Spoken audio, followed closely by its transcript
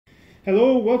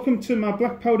Hello, welcome to my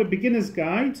Black Powder Beginner's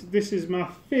Guide. This is my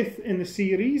 5th in the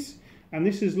series, and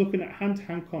this is looking at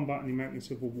hand-to-hand combat in the American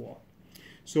Civil War.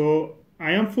 So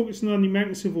I am focusing on the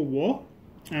American Civil War,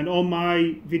 and all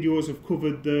my videos have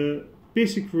covered the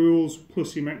basic rules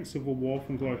plus the American Civil War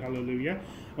from Glory Hallelujah.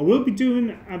 I will be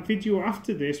doing a video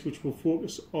after this which will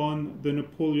focus on the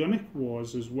Napoleonic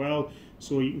Wars as well,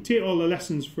 so you can take all the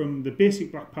lessons from the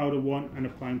basic Black Powder one and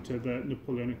apply them to the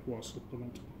Napoleonic War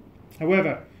supplement.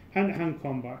 However, hand-to-hand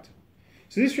combat.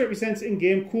 So this represents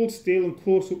in-game cold steel and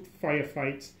close-up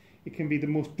firefights. It can be the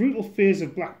most brutal phase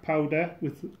of Black Powder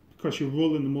because you're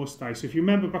rolling the most dice. So if you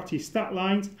remember back to your stat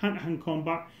lines, hand-to-hand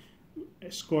combat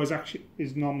score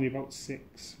is normally about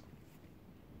 6.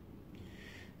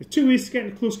 There's 2 ways to get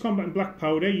into close combat in Black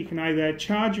Powder. You can either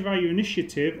charge via your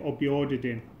initiative or be ordered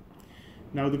in.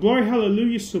 Now the Glory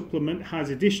Hallelujah supplement has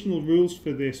additional rules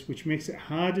for this which makes it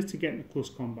harder to get into close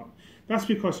combat. That's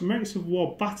because American Civil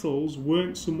War battles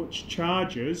weren't so much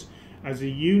charges as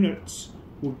the units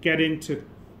would get into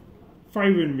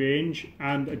firing range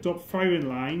and adopt firing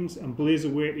lines and blaze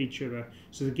away at each other.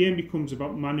 So the game becomes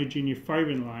about managing your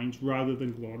firing lines rather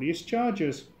than glorious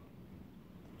charges.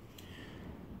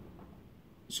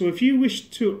 So if you wish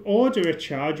to order a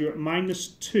charge, you're at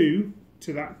 -2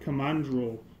 to that command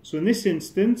roll. So in this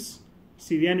instance,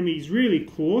 see the enemy is really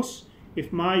close.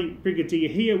 If my brigadier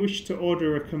here wished to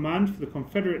order a command for the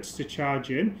Confederates to charge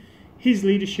in, his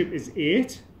leadership is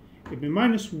 8. It'd be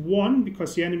 -1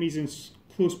 because the enemy is in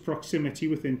close proximity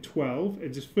within 12.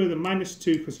 It is further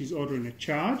 -2 because he's ordering a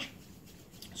charge.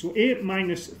 So 8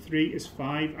 minus 3 is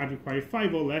 5. I'd require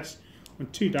 5 or less on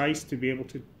 2 dice to be able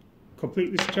to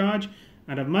complete this charge.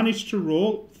 And I've managed to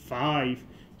roll 5.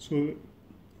 So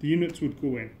the units would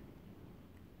go in.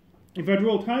 If I'd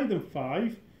rolled higher than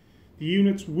 5, the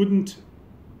units wouldn't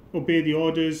obey the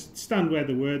orders, stand where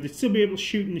they were. They'd still be able to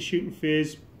shoot in the shooting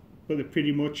phase, but they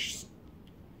pretty much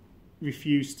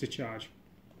refuse to charge.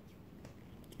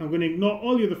 I'm going to ignore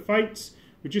all the other fights.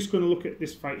 We're just going to look at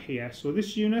this fight here. So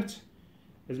this unit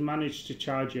has managed to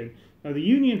charge in. Now the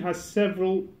Union has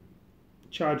several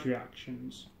charge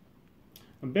reactions.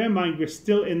 And bear in mind we're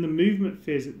still in the movement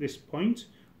phase at this point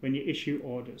when you issue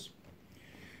orders.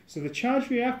 So the charge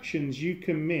reactions you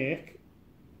can make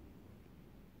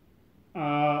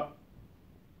are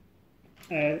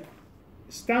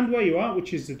stand where you are,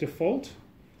 which is the default,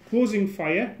 closing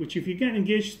fire, which if you get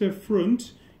engaged to the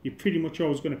front, you're pretty much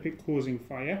always going to pick closing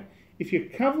fire. If you're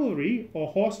cavalry or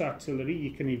horse artillery,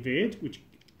 you can evade, which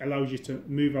allows you to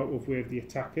move out of way of the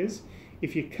attackers.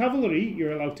 If you're cavalry,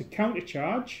 you're allowed to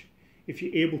countercharge if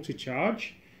you're able to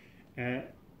charge.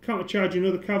 Countercharge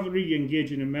another cavalry, you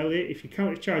engage in a melee. If you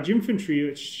countercharge infantry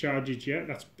which charges you,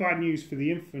 that's bad news for the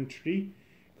infantry,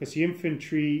 because the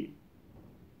infantry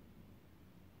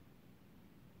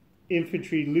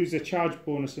lose a charge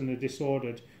bonus and they're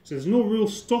disordered. So there's no real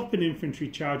stopping infantry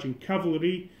charging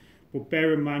cavalry, but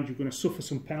bear in mind you're going to suffer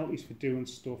some penalties for doing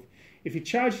stuff. If you're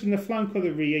charged in the flank or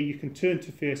the rear, you can turn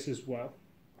to face as well.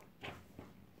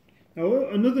 Now,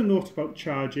 another note about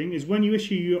charging is when you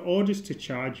issue your orders to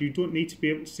charge, you don't need to be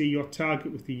able to see your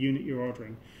target with the unit you're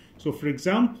ordering. So, for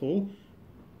example,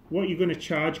 what you're going to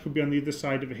charge could be on the other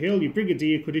side of a hill. Your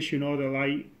brigadier could issue an order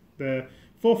like the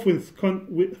 4th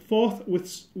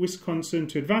Wisconsin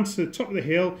to advance to the top of the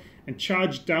hill and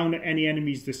charge down at any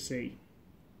enemies they see.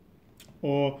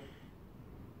 Or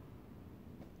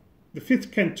the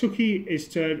 5th Kentucky is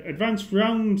to advance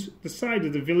round the side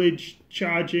of the village,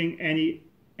 charging any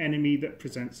enemy that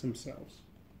presents themselves.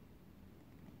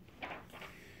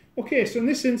 Okay, so in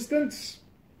this instance,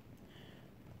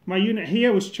 my unit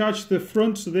here was charged to the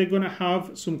front, so they're going to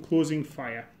have some closing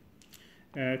fire.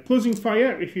 Closing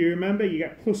fire, if you remember, you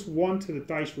get +1 to the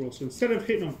dice roll. So instead of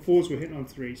hitting on 4s, we're hitting on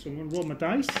 3. So I'm going to roll my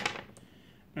dice,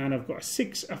 and I've got a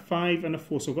 6, a 5, and a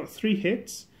 4. So I've got 3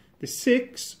 hits. The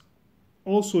 6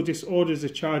 also disorders a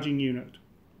charging unit.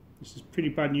 This is pretty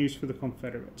bad news for the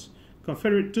Confederates.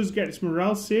 Confederate does get its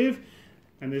morale save,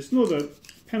 and there's no other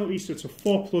penalty, so it's a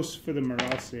 4+ for the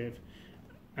morale save.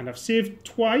 And I've saved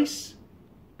twice,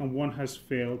 and 1 has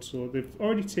failed, so they've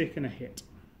already taken a hit.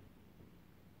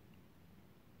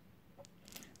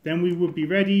 Then we would be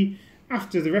ready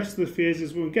after the rest of the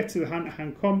phases. When we get to the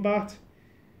hand-to-hand combat,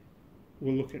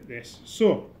 we'll look at this.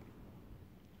 So,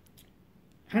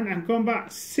 hand-to-hand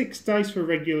combat, 6 dice for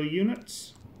regular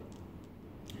units.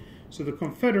 So the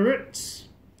Confederates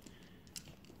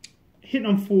hitting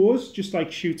on 4s, just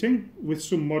like shooting, with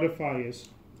some modifiers.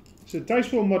 So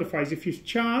dice roll modifiers, if you've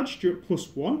charged, you're at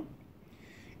 +1.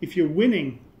 If you're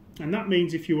winning, and that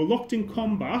means if you were locked in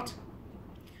combat,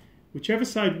 whichever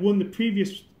side won the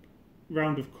previous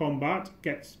round of combat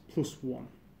gets +1.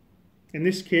 In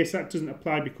this case, that doesn't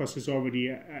apply because there's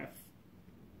already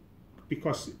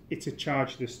because it's a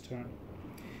charge this turn.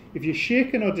 If you're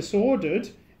shaken or disordered,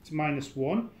 it's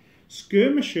 -1.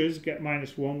 Skirmishers get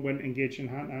 -1 when engaged in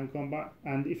hand-to-hand combat,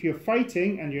 and if you're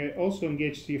fighting and you're also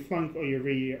engaged to your flank or your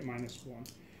rear, you get -1.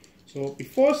 So be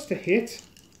forced to hit,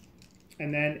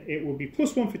 and then it will be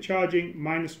 +1 for charging,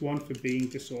 -1 for being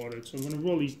disordered. So I'm going to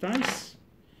roll these dice.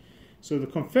 So the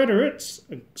Confederates,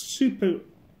 a super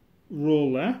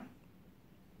roller,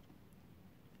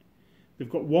 they've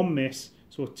got 1 miss.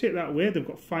 So we'll take that away. They've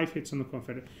got 5 hits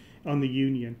on the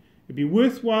Union. It'd be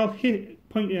worthwhile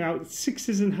pointing out that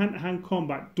 6s in hand-to-hand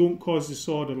combat don't cause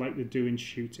disorder like they do in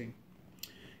shooting.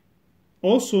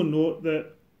 Also note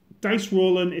that dice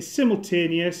rolling is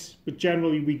simultaneous, but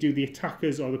generally we do the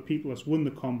attackers or the people that's won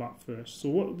the combat first. So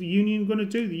what are the Union going to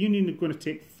do? The Union are going to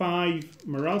take 5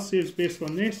 morale saves based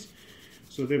on this.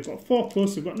 So they've got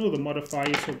 4+, they've got no other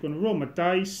modifiers, so I'm going to roll my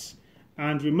dice.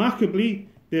 And remarkably,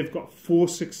 they've got 4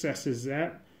 successes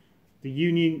there.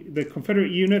 The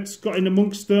Confederate units got in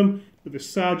amongst them, but the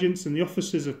sergeants and the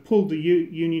officers have pulled the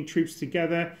Union troops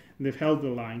together and they've held the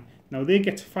line. Now they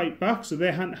get to fight back, so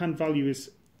their hand-to-hand value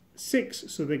is 6,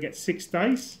 so they get 6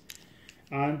 dice.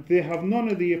 And they have none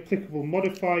of the applicable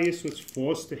modifiers, so it's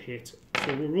forced to hit.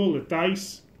 So we'll roll the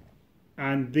dice,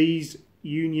 and these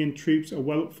Union troops are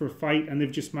well up for a fight, and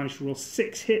they've just managed to roll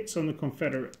 6 hits on the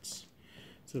Confederates.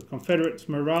 So the Confederates'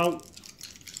 morale,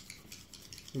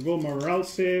 we roll morale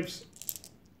saves.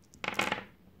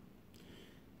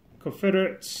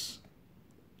 Confederates,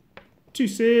 2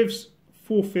 saves,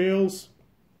 4 fails.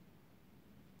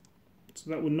 So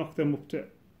that would knock them up to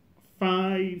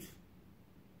 5.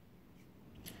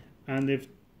 And they've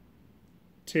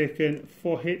taken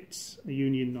 4 hits, a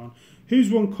Union none.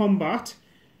 Who's won combat?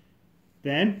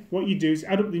 Then what you do is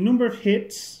add up the number of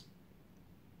hits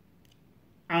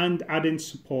and add in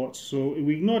support. So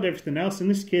we ignored everything else. In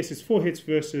this case, it's 4 hits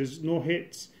versus no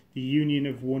hits. The Union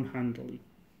have won handily.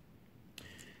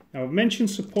 Now I've mentioned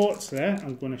supports there.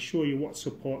 I'm going to show you what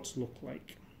supports look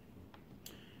like.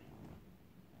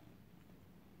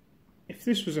 If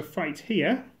this was a fight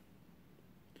here,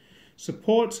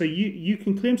 supports are you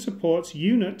can claim supports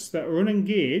units that are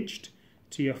unengaged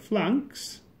to your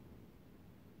flanks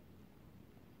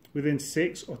within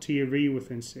 6 or to your rear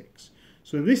within 6.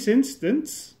 So in this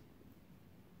instance,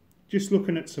 just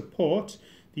looking at support,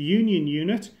 the Union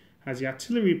unit has the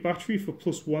artillery battery for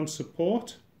 +1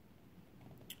 support,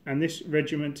 and this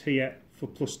regiment here for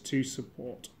 +2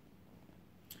 support.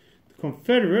 The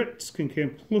Confederates can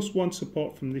claim +1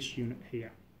 support from this unit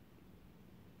here.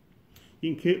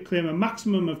 You can claim a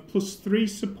maximum of +3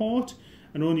 support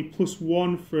and only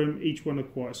 +1 from each one of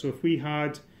the quarters. So if we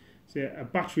had, say, a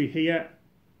battery here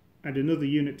and another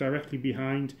unit directly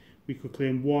behind, we could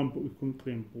claim 1, but we couldn't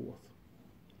claim both.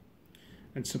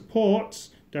 And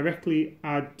supports directly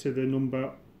add to the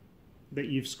number that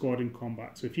you've scored in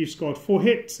combat. So if you've scored 4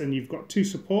 hits and you've got 2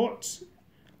 supports,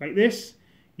 like this,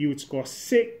 you would score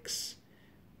 6.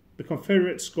 The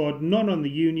Confederates scored none on the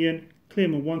Union,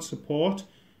 claiming 1 support,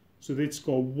 so they'd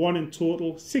score 1 in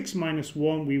total. 6 minus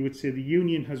 1, we would say the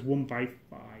Union has won by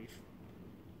 5.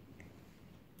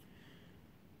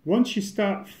 Once you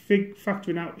start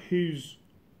factoring out who's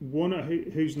won or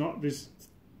who's not, there's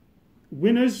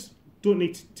winners don't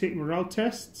need to take morale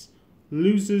tests.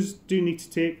 Losers do need to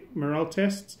take morale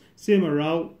tests. Say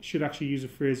morale should actually use the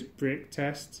phrase break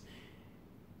tests.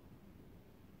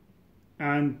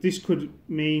 And this could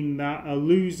mean that a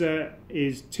loser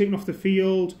is taken off the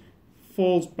field,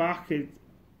 falls back,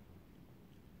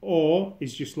 or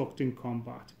is just locked in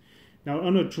combat. Now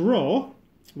on a draw,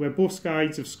 where both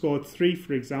sides have scored 3,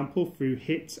 for example, through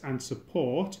hits and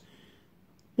support,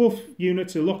 both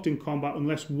units are locked in combat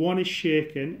unless one is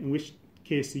shaken, in which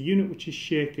case the unit which is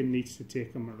shaken needs to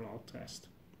take a morale test.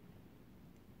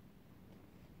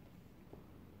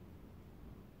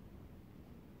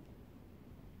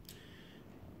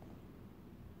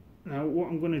 Now what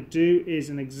I'm going to do is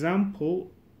an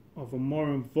example of a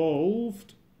more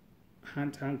involved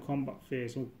hand-to-hand combat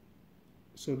phase.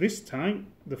 So this time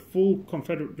the full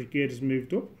Confederate brigade has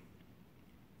moved up.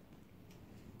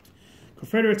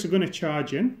 Confederates are going to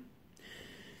charge in.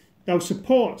 Now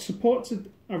supports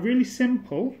are really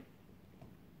simple,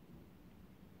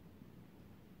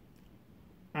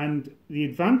 and the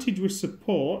advantage with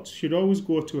support should always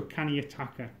go to a canny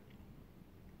attacker,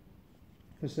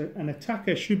 because an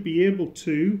attacker should be able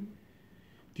to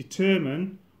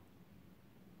determine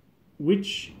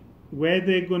where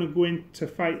they're going to go in to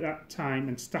fight that time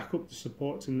and stack up the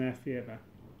supports in their favour.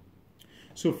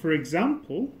 So for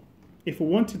example, if I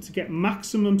wanted to get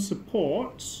maximum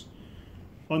supports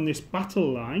on this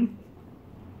battle line,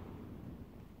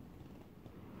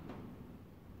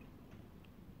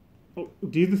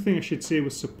 the other thing I should say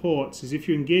with supports is if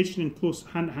you're engaged in close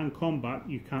hand-to-hand combat,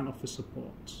 you can't offer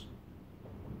supports.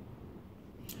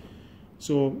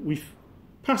 So we've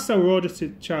passed our order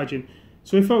to charging.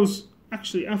 So if I was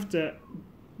actually after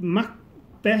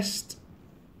best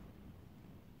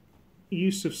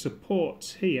use of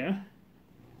supports here,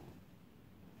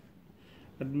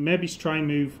 I'd maybe try and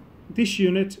move this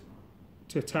unit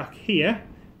to attack here,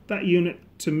 that unit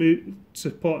to move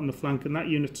support in the flank, and that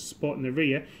unit to support in the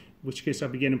rear, in which case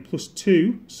I'd be getting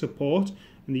 +2 support,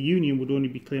 and the Union would only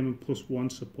be claiming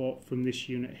 +1 support from this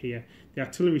unit here. The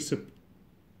artillery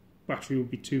battery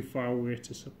would be too far away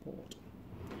to support.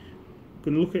 I'm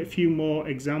going to look at a few more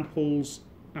examples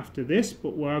after this,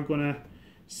 but we are going to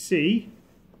see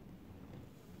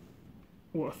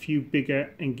what a few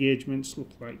bigger engagements look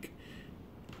like.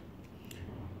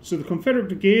 So the Confederate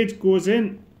Brigade goes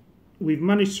in. We've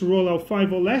managed to roll out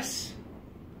 5 or less.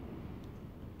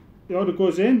 The order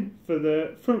goes in for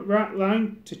the front right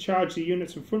line to charge the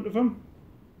units in front of them.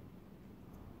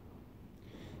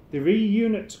 The rear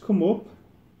units come up.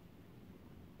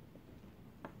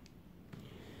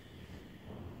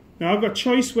 Now I've got a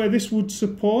choice where this would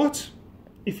support.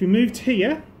 If we moved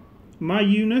here, my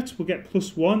unit will get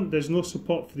 +1. There's no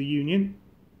support for the Union.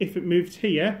 If it moved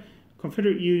here,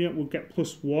 Confederate unit will get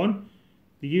 +1.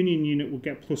 The Union unit will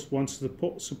get +1, so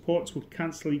the supports would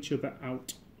cancel each other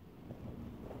out.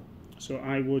 So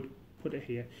I would put it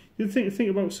here. The other thing to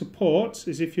think about supports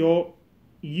is if your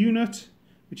unit,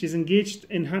 which is engaged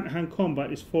in hand-to-hand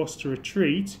combat, is forced to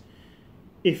retreat,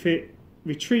 if it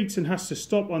retreats and has to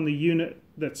stop on the unit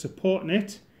that's supporting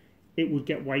it, it would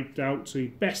get wiped out. So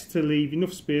it's best to leave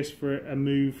enough space for a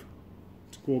move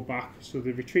to go back, so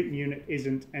the retreating unit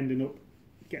isn't ending up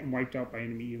getting wiped out by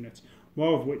enemy units.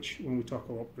 More of which when we talk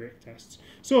about break tests.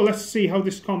 So let's see how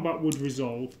this combat would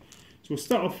resolve. So we'll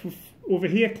start off with, over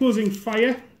here, closing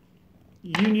fire.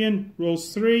 Union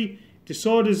rolls 3,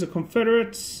 disorders the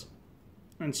Confederates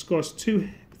and scores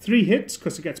 3 hits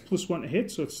because it gets +1 to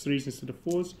hit, so it's 3s instead of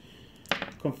 4s.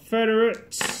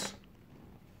 Confederates,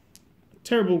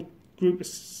 terrible group of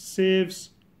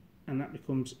saves, and that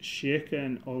becomes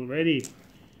shaken already.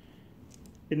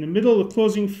 In the middle, the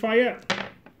closing fire.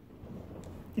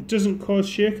 It doesn't cause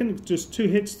shaking, it does 2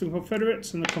 hits to the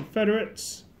Confederates, and the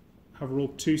Confederates have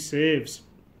rolled 2 saves.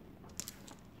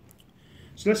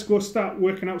 So let's go start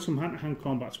working out some hand-to-hand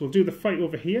combats. We'll do the fight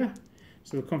over here.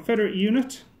 So the Confederate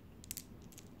unit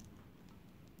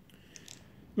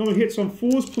normally hits on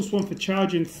 4s, +1 for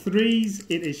charging 3s.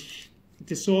 It is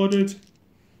disordered.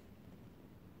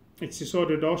 It's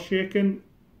disordered or shaken,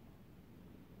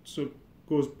 so it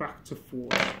goes back to 4.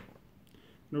 I'm going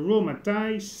to roll my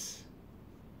dice.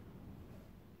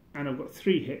 And I've got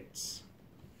 3 hits.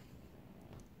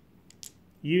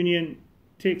 Union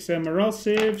takes their morale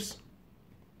saves.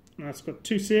 And that's got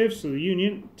 2 saves, so the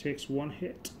Union takes 1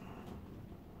 hit.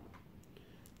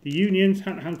 The Union's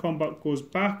hand-to-hand combat goes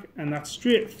back, and that's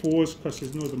straight 4s because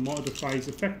there's no other modifiers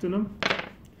affecting them.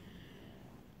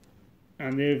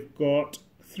 And they've got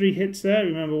 3 hits there.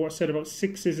 Remember what I said about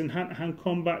 6s in hand-to-hand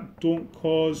combat don't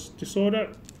cause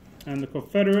disorder. And the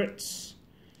Confederates,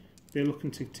 they're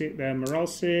looking to take their morale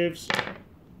saves.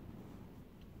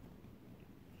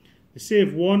 They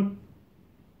save 1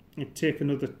 and take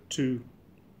another 2.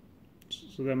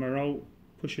 So their morale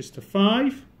pushes to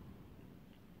 5.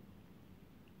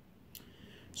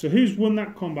 So who's won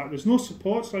that combat? There's no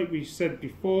supports like we said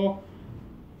before.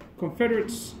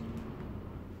 Confederates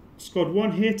scored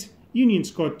 1 hit. Union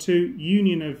scored 2.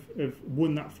 Union have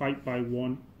won that fight by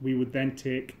 1. We would then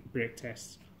take break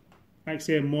tests. Like I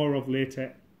say, more of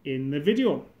later in the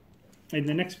video, in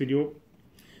the next video.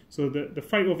 So the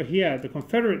fight over here, the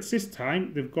Confederates this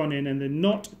time, they've gone in and they're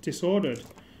not disordered.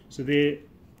 So they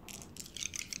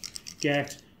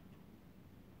get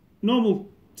normal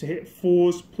to hit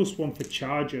 4s, +1 for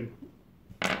charging,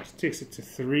 which takes it to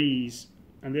 3s.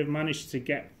 And they've managed to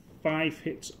get 5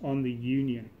 hits on the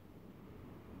Union.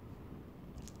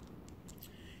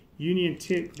 Union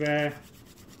take their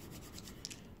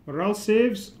morale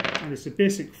saves, and it's a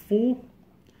basic 4.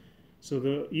 So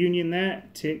the Union there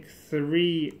take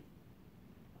 3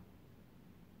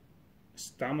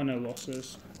 stamina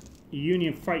losses.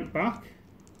 Union fight back.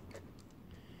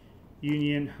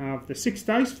 Union have the 6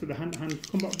 dice for the hand-to-hand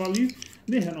combat value.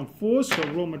 They hit on 4s, so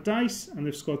I roll my dice, and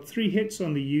they've scored 3 hits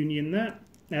on the Union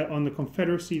there, on the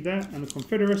Confederacy there, and the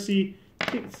Confederacy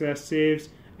takes their saves,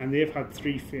 and they've had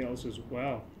 3 fails as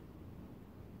well.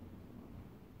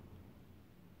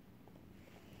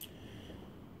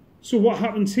 So what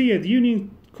happens here? The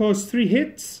Union scores 3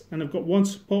 hits and have got 1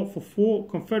 support for 4.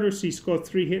 Confederacy scored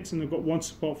 3 hits and they've got 1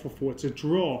 support for 4. It's a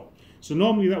draw. So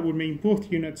normally that would mean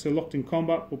both units are locked in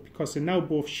combat, but because they're now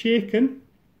both shaken,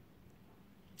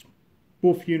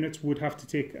 both units would have to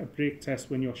take a break test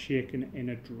when you're shaken in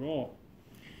a draw.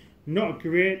 Not a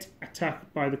great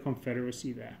attack by the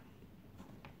Confederacy there.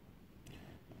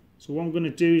 So what I'm going to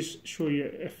do is show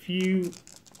you a few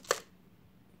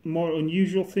more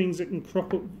unusual things that can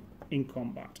crop up in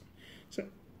combat. So,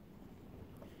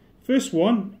 first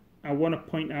one I want to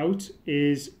point out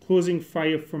is closing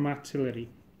fire from artillery.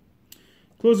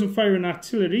 Closing fire in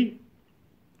artillery,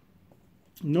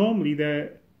 normally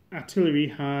the artillery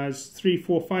has 3,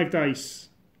 4, 5 dice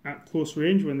at close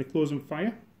range when they're closing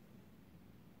fire.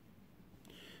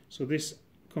 So this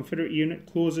Confederate unit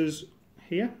closes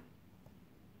here.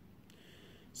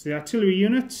 So the artillery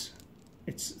unit,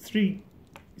 it's three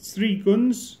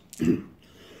guns,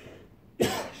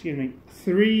 excuse me,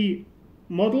 3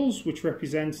 models, which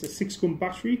represents a 6-gun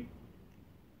battery.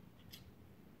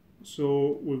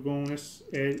 So we're going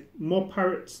with more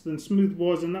parrots than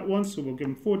smoothbores in that one, so we'll give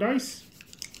them 4 dice.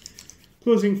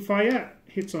 Closing fire,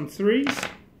 hits on 3s.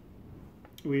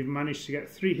 We've managed to get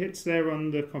 3 hits there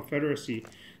on the Confederacy.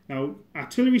 Now,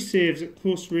 artillery saves at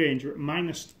close range are at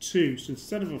 -2, so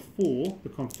instead of a 4, the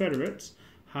Confederates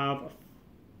have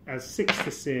a 6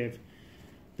 to save.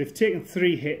 They've taken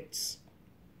 3 hits.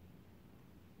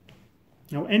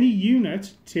 Now, any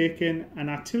unit taking an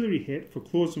artillery hit for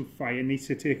closing fire needs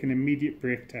to take an immediate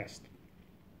break test.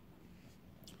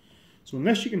 So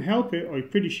unless you can help it, or you're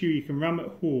pretty sure you can ram it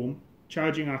home,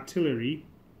 charging artillery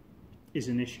is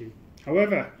an issue.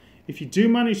 However, if you do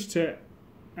manage to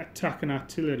attack an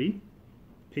artillery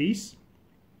piece,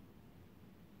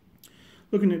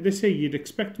 looking at this here, you'd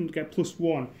expect them to get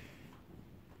 +1,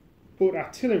 but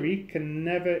artillery can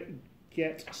never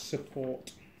get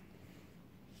support.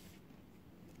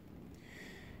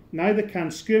 Neither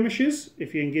can skirmishers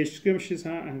if you engage skirmishers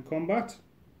in combat.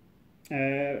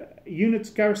 Units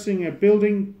garrisoning a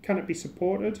building cannot be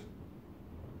supported.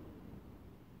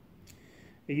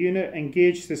 A unit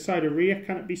engaged to the side or rear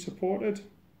cannot be supported.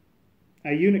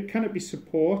 A unit cannot be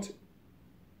support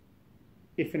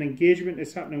if an engagement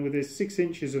is happening within 6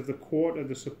 inches of the quarter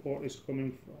the support is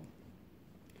coming from.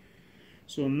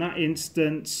 So in that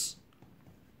instance,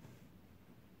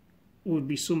 would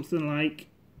be something like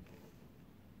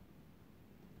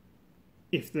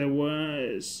if there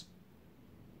was,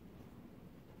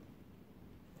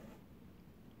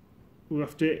 we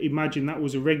have to imagine that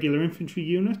was a regular infantry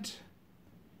unit.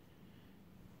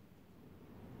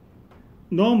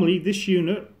 Normally, this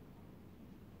unit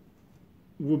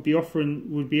would be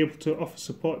able to offer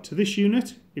support to this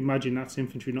unit. Imagine that's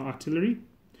infantry, not artillery.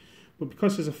 But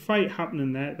because there's a fight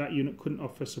happening there, that unit couldn't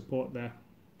offer support there.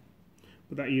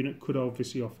 But that unit could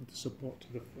obviously offer the support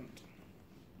to the front.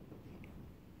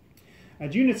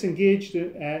 And units engaged,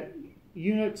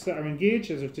 units that are engaged,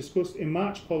 as I've discussed, in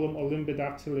march column or limbered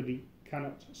artillery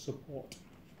cannot support.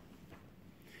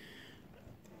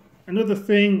 Another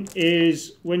thing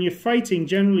is when you're fighting,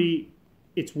 generally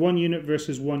it's 1 unit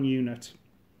versus 1 unit.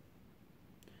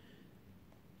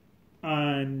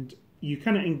 And you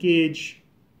cannot engage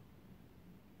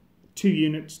 2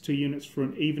 units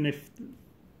front, even if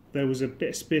there was a bit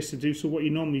of space to do so. What you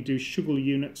normally do is sugar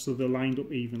units so they're lined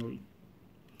up evenly.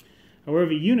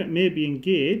 However, a unit may be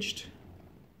engaged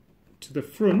to the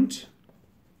front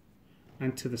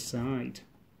and to the side.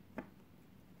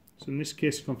 So in this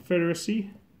case,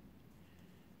 Confederacy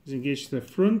is engaged to the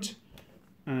front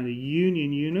and a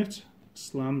Union unit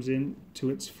slams in to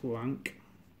its flank.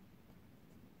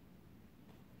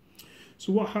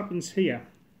 So what happens here?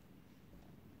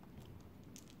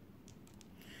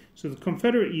 So the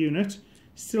Confederate unit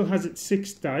still has its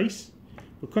 6 dice.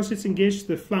 Because it's engaged to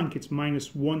the flank, it's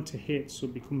 -1 to hit, so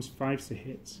it becomes 5 to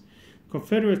hit.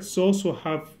 Confederates also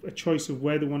have a choice of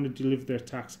where they want to deliver their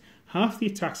attacks. Half the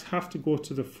attacks have to go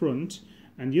to the front,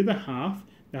 and the other half,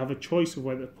 they have a choice of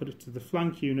whether to put it to the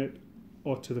flank unit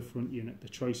or to the front unit. The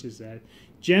choice is there.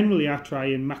 Generally, I try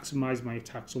and maximise my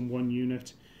attacks on 1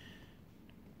 unit.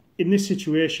 In this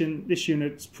situation, this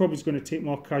unit's probably going to take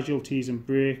more casualties and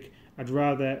break. I'd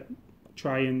rather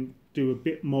try and do a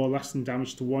bit more lasting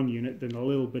damage to 1 unit than a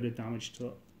little bit of damage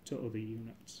to other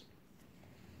units.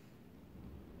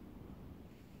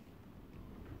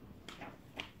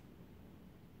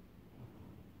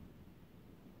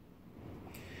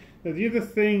 Now the other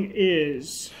thing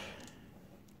is,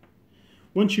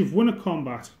 once you've won a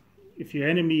combat, if your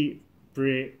enemy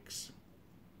breaks,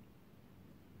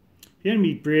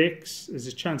 there's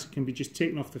a chance it can be just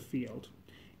taken off the field.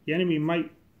 The enemy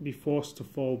might be forced to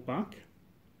fall back.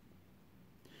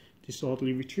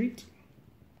 disorderly retreat.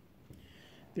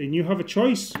 Then you have a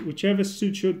choice, whichever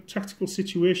suits your tactical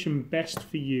situation best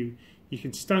for you. You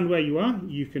can stand where you are,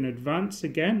 you can advance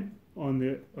again on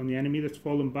the enemy that's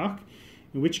fallen back,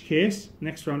 in which case,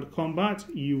 next round of combat,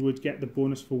 you would get the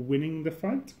bonus for winning the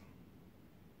fight.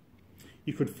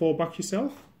 You could fall back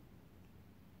yourself.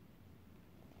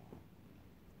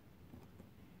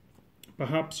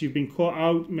 Perhaps you've been caught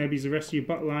out, maybe the rest of your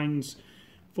battle lines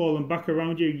fallen back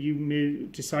around you, you may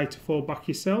decide to fall back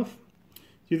yourself.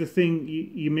 The other thing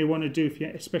you may want to do,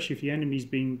 especially if your enemy's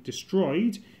being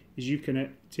destroyed, is you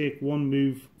can take one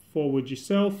move forward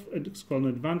yourself, it's called an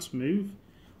advanced move,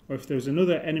 or if there's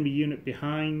another enemy unit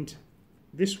behind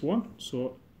this one,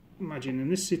 so imagine in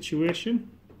this situation,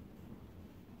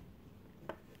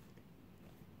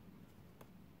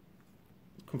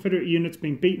 Confederate units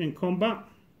being beaten in combat,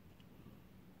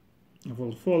 I've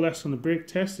rolled 4 less on the break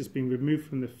test, it's been removed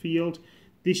from the field.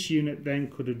 This unit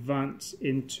then could advance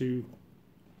into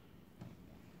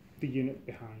the unit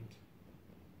behind.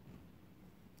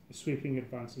 A sweeping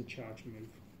advance and charge move.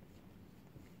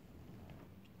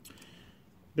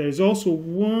 There's also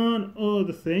one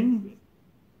other thing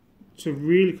to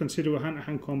really consider with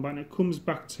hand-to-hand combat, and it comes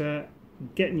back to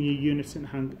getting your units into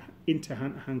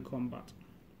hand-to-hand combat.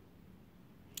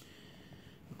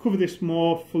 I'll cover this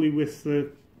more fully with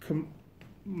the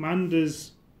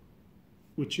commanders,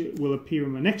 which will appear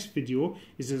in my next video.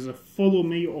 Is there's a follow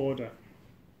me order.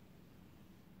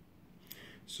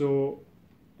 So,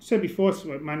 I said before, it's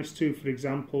like -2, for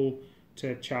example,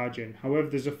 to charge in. However,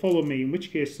 there's a follow me, in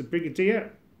which case the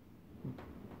brigadier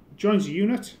joins the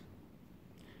unit,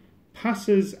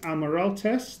 passes a morale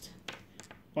test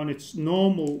on its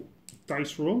normal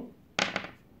dice roll,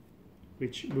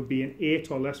 which would be an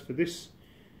 8 or less for this,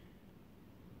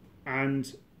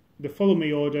 and the follow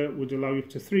me order would allow you up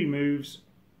to 3 moves,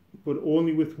 but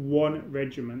only with 1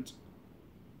 regiment.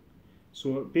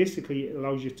 So basically it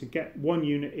allows you to get 1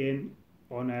 unit in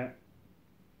on a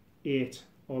 8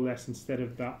 or less instead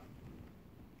of that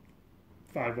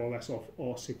 5 or less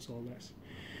or 6 or less.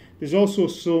 There's also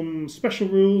some special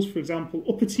rules, for example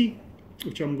uppity,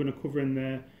 which I'm going to cover in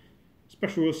the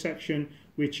special rules section,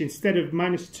 which instead of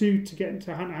 -2 to get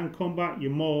into hand-to-hand combat,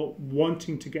 you're more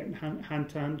wanting to get in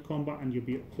hand-to-hand combat, and you'll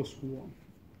be at +1.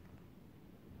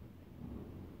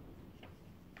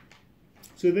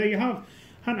 So there you have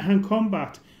hand-to-hand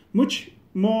combat. Much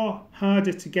more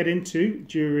harder to get into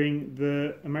during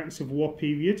the American Civil War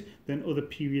period than other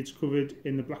periods covered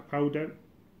in the Black Powder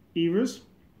eras.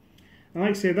 And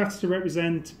like I say, that's to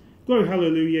represent Glory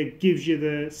Hallelujah, gives you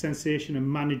the sensation of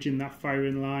managing that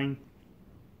firing line.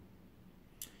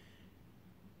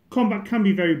 Combat can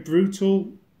be very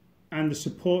brutal, and the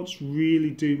supports really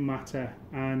do matter,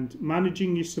 and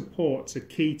managing your supports are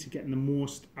key to getting the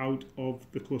most out of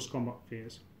the close combat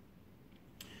phase.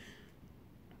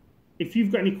 If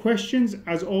you've got any questions,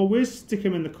 as always, stick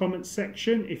them in the comments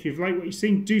section. If you've liked what you've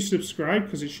seen, do subscribe,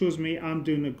 because it shows me I'm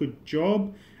doing a good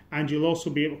job, and you'll also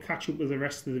be able to catch up with the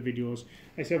rest of the videos.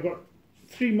 Like I said, I've got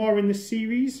 3 more in this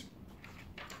series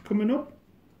coming up,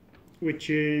 which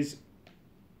is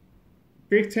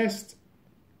break test,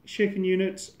 shaken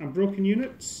units and broken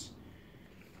units.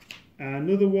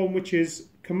 Another one which is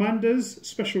commanders,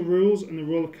 special rules and the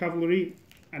role of cavalry,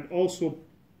 and also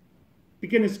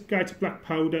beginner's guide to Black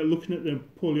Powder, looking at the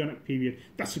Napoleonic period.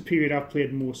 That's the period I've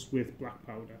played most with Black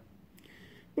Powder.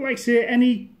 But like I say,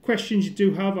 any questions you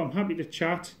do have, I'm happy to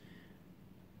chat.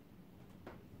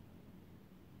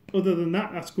 Other than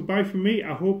that, that's goodbye from me.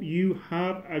 I hope you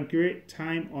have a great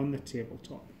time on the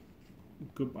tabletop.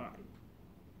 Goodbye.